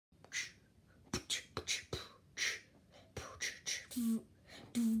Oh,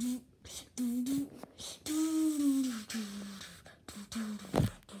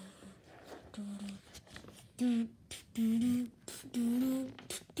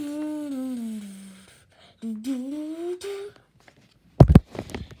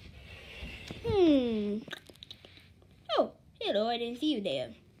 hello, I didn't see you there.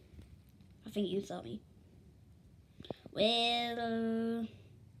 I think you saw me. Well,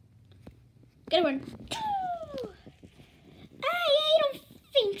 good one. I don't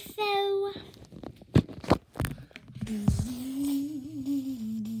think so.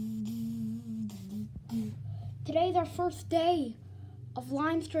 Today's our first day of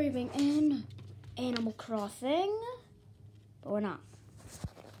live streaming in Animal Crossing, but we're not.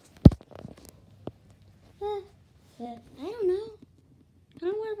 I don't know. I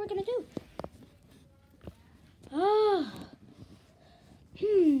don't know what we're gonna do.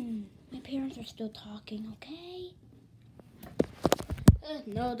 My parents are still talking, okay?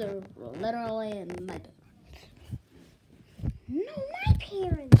 No, they're literally in my bedroom. No, my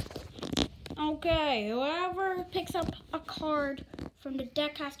parents. Okay, whoever picks up a card from the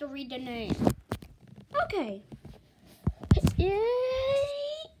deck has to read the name. Okay.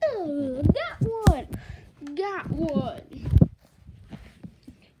 Got one. Got one.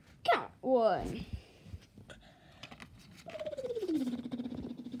 Got one.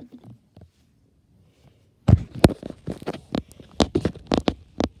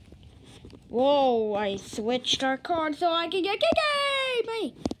 Whoa, I switched our card so I can get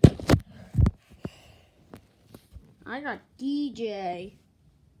Kiki! I got DJ.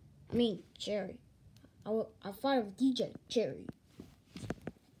 I mean, Cherry. I thought it was DJ Cherry.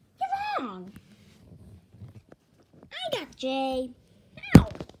 You're wrong. I got J. Ow.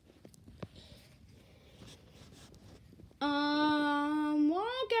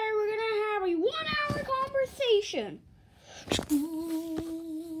 Okay, we're gonna have a 1-hour conversation.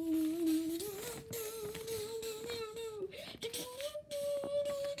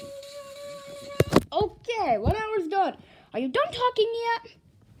 Okay, 1 hour's done. Are you done talking yet?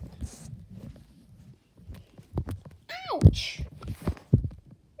 Ouch.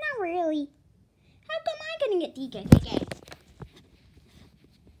 Not really. How come I couldn't get DK?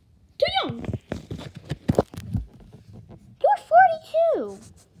 Too young. You're 42.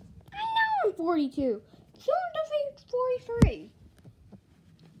 I know I'm 42. Soon to say 43.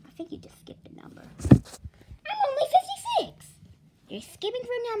 I think you just skipped a number. I'm only 56. You're skipping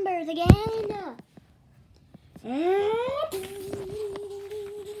through numbers again.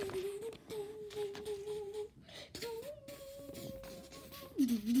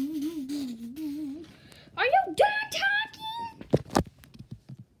 Are you done talking?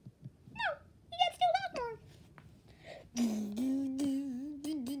 No, you can still talk more.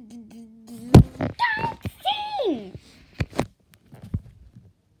 Don't sing.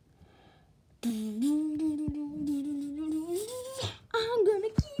 I'm gonna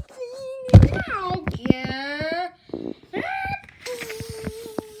keep singing. I don't care.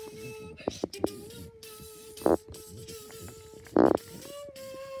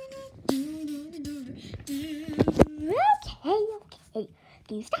 Okay.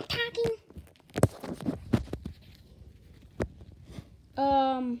 Can you stop talking?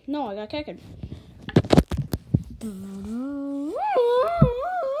 No, I got kicking. Can you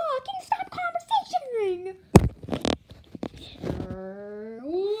stop conversating?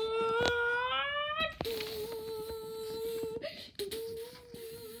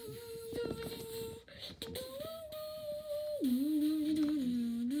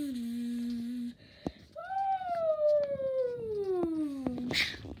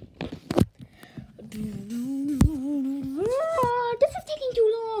 This is taking too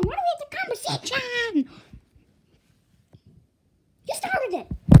long. Why do we have the conversation? You started it.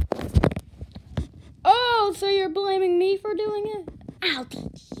 Oh, so you're blaming me for doing it? I'll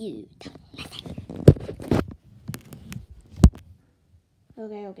teach you to listen.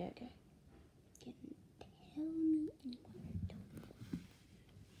 Okay. Can you tell me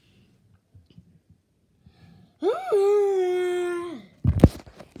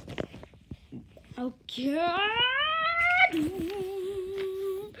okay.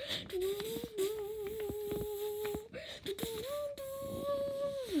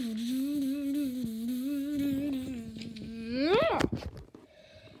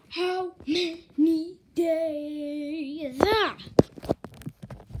 How many days?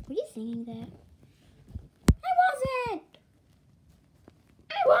 Were you singing that? I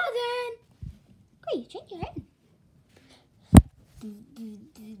wasn't. Great, shake your head.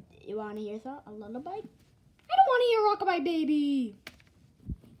 You want to hear a lullaby? I don't want to hear Rockabye Baby.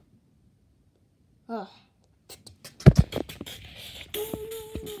 Ugh.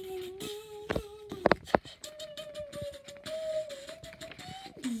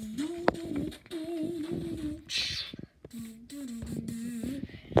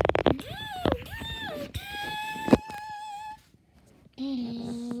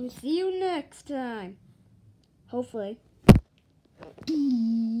 see you next time. Hopefully.